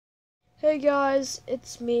Hey guys,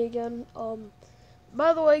 it's me again.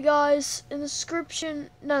 By the way, guys, in the description,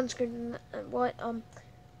 not description, what I'm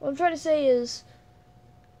trying to say is,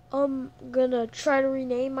 I'm gonna try to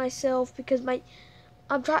rename myself because I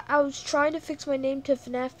was trying to fix my name to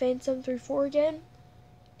FNAF Fan 734 again,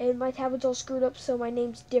 and my tablet's all screwed up, so my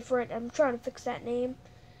name's different. I'm trying to fix that name.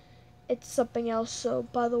 It's something else. So,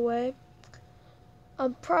 by the way,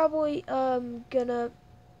 I'm probably not gonna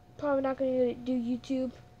do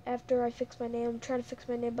YouTube after I fix my name. I'm trying to fix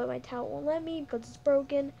my name, but my tablet won't let me because it's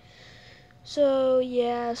broken. So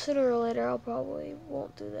yeah, sooner or later I'll probably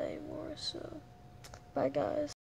won't do that anymore. So bye guys.